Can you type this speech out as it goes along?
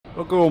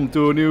Welcome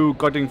to a new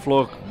karting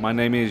vlog. My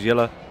name is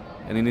Jelle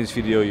and in this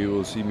video you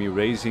will see me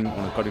racing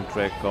on a karting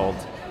track called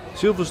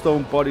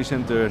Silverstone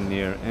Partycenter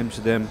near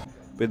Amsterdam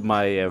with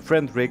my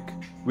friend Rick.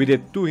 We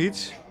did 2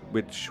 heats,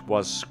 which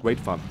was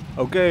great fun.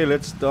 Okay,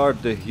 let's start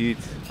the heat.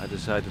 I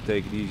decided to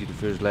take it easy the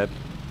first lap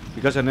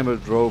because I never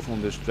drove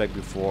on this track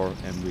before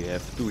and we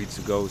have 2 heats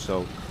to go.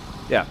 So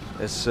yeah,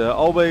 as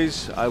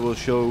always I will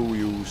show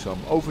you some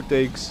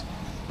overtakes,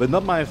 but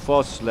not my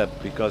fastest lap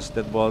because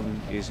that one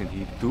is in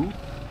heat 2.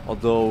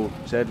 Although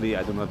sadly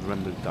I do not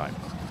remember the time.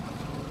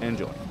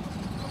 Enjoy.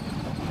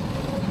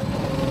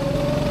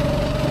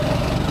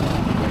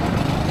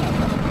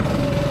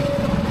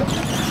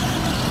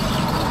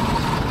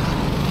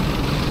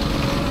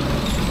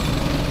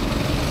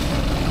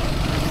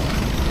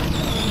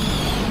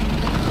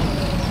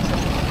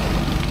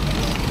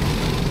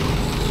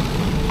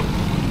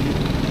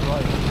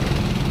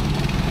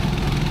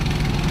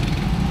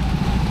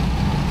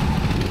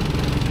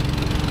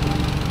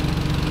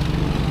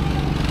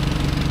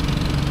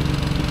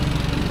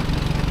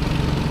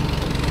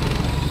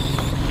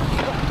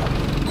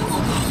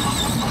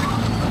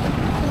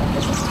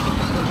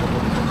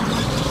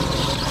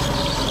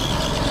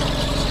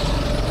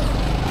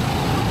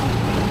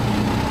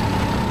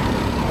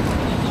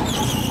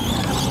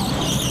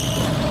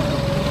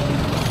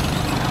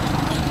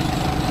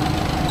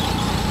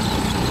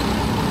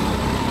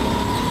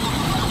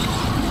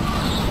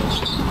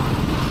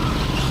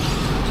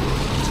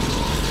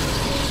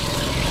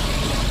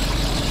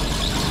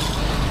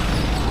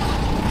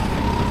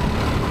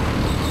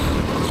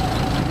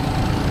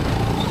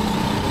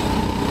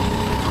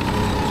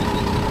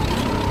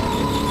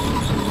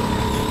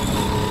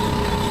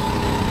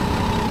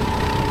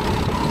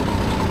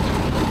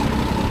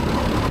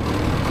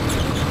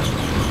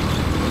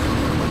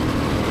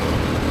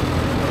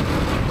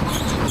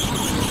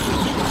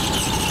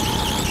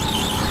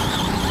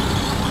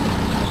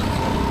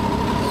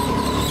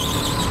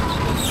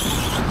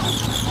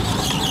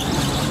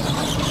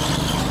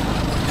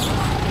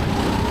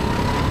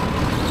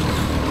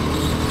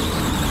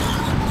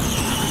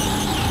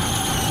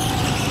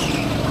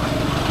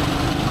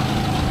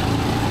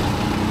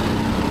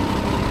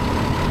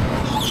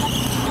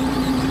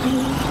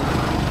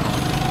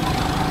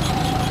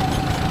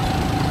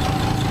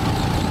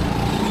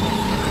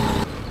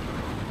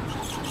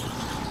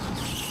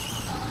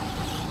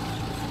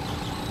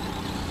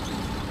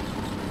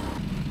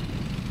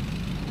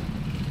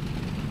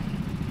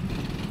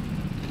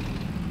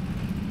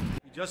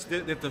 Just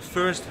did the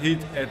first heat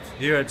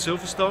here at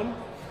Silverstone.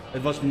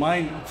 It was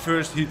my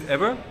first heat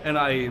ever and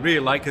I really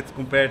like it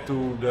compared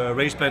to the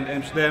race plan in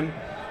Amsterdam.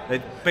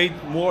 They paid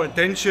more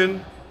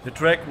attention, the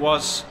track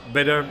was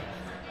better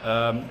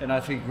and I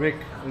think Rick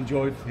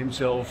enjoyed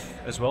himself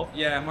as well.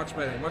 Yeah, much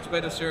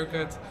better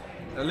circuit,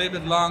 a little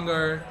bit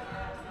longer,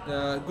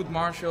 good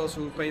marshals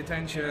who pay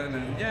attention,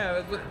 and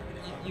yeah,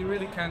 you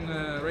really can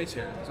race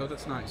here, so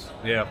that's nice.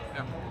 Yeah.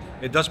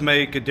 It does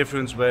make a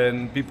difference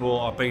when people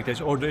are paying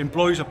attention, or the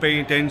employees are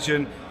paying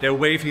attention, they're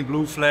waving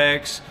blue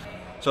flags,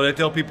 so they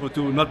tell people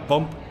to not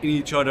bump in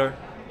each other.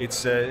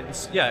 It's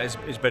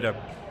better.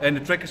 And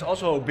the track is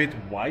also a bit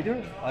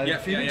wider, I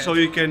feel, so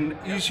you can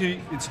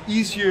it's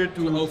easier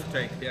to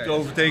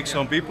overtake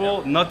some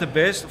people. Not the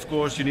best, of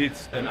course. You need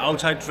an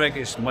outside track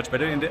is much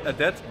better at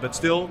that, but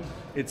still,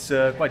 it's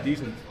quite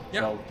decent.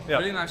 Yeah, so,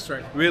 really nice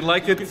track. We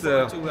like it.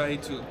 Looking forward to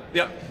heat 2.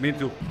 Yeah, me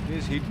too.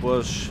 This heat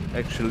was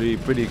actually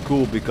pretty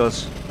cool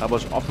because I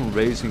was often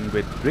racing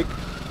with Rick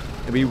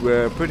and we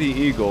were pretty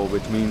equal,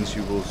 which means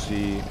you will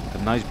see a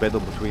nice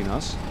battle between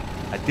us.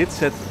 I did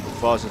set the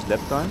fastest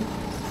lap time,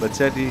 but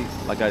sadly,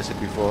 like I said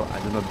before,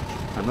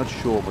 I'm not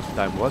sure what the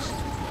time was.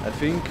 I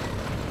think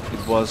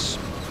it was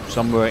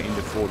somewhere in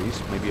the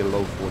 40s, maybe a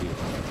low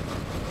 40s.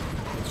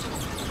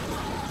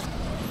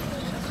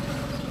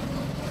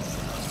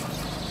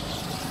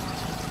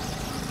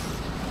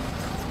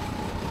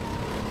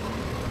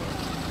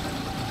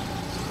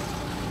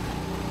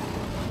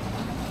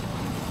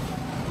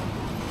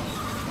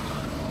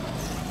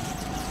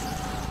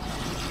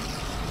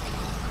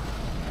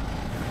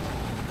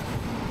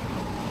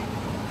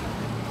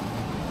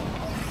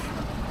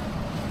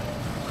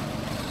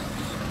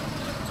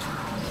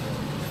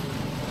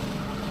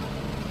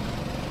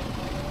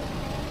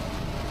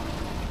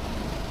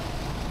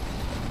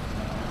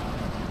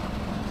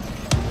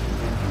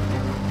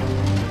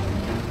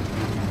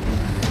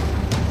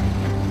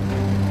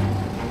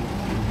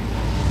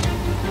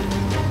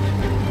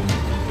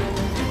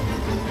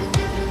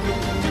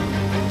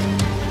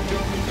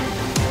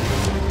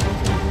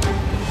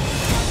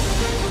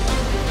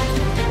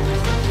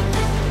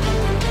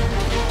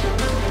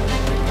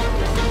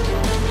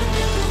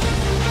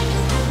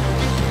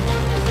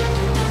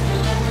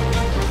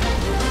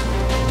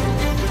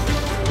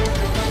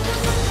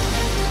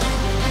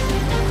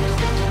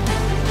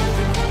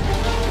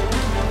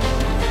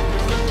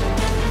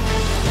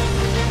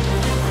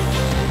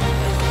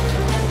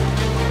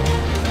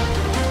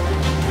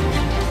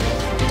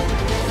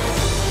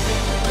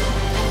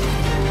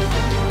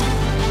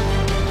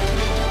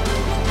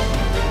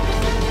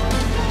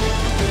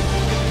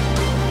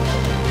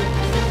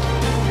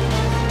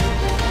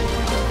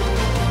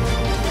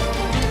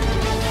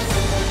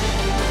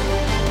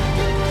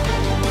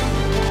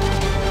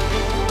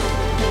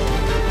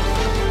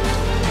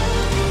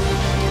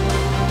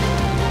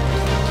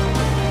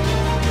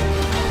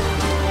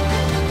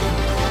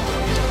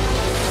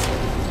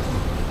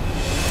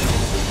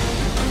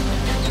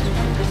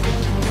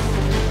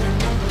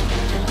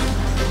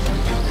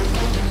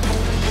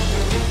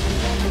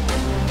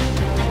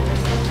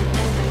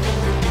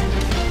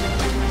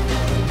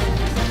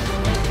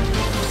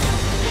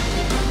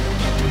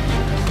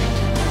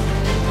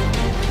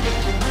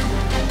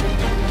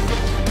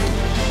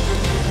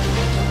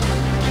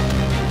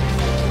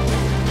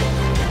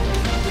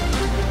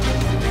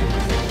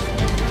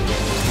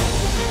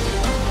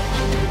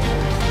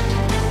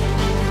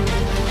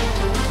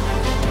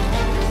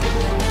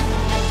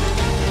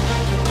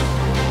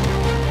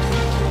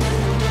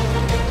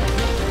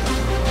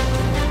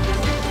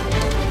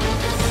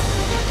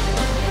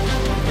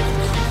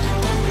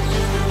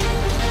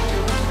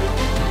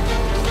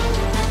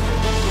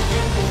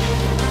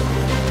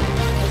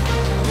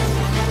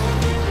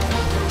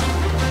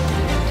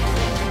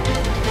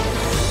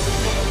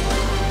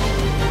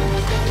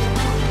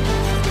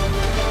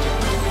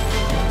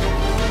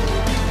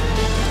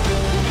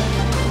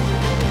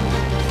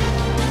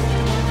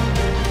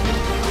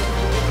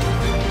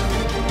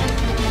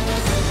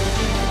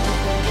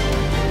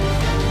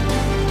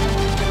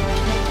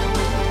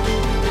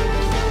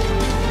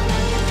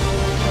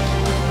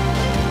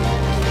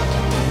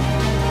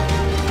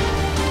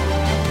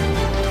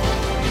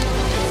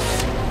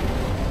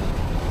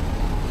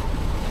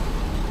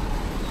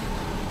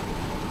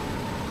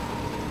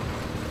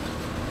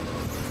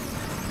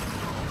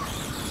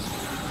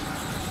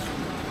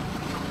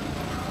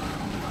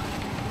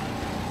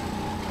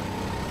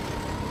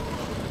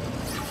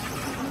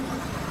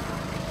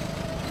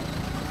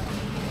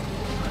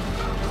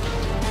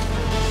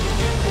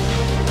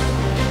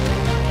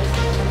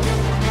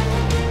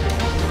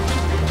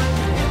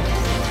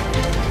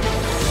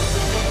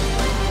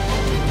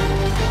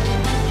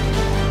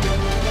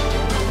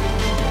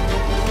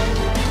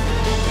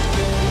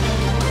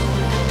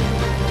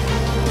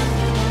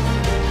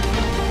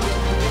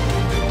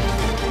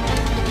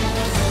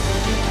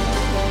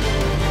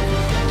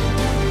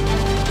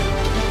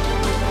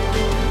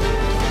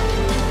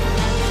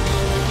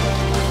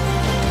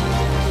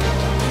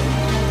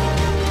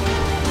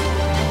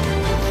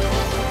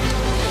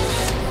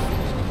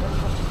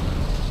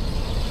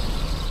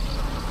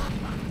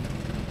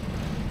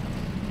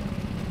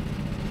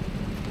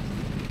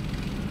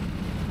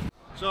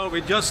 So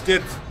we just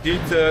did heat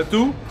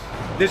 2.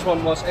 This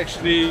one was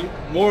actually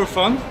more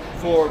fun,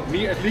 for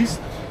me at least.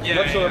 Yeah,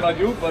 Not sure about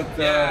you, but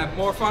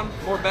more fun,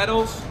 more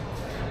battles,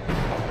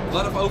 a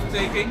lot of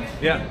overtaking.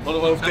 Yeah, a lot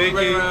of overtaking.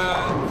 And we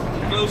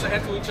were closer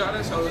to each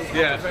other, so it's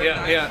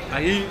very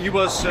nice. He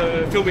was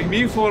filming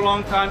me for a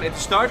long time at the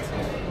start,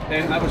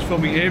 and I was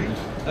filming him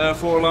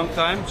for a long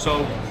time.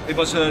 So it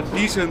was a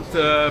decent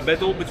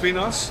battle between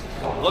us.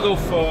 A lot of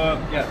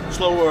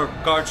slower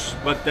karts,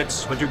 but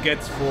that's what you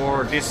get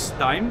for this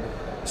time.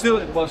 Still,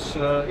 it was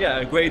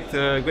a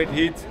great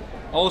heat.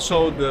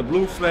 Also, the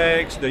blue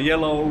flags, the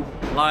yellow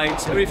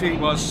lights,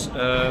 everything was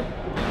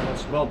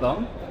well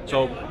done.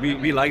 So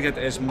we like it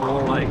as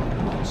more like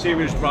a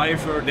serious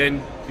driver.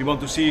 Then we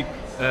want to see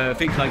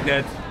things like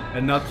that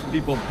and not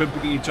people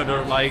bumping each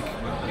other like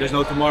there's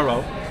no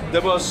tomorrow.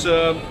 That was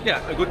a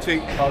good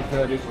thing about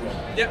this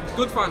one. Yeah,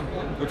 good fun.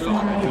 Good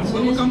fun.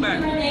 We will come back.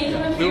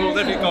 We will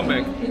definitely come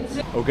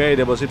back. Okay,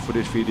 that was it for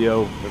this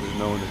video. Let us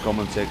know in the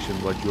comment section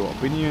what your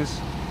opinion is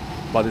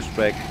about this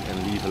track,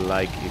 and leave a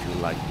like if you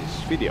like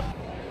this video.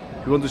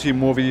 If you want to see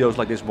more videos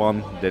like this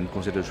one, then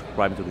consider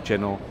subscribing to the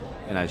channel,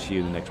 and I see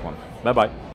you in the next one. Bye bye.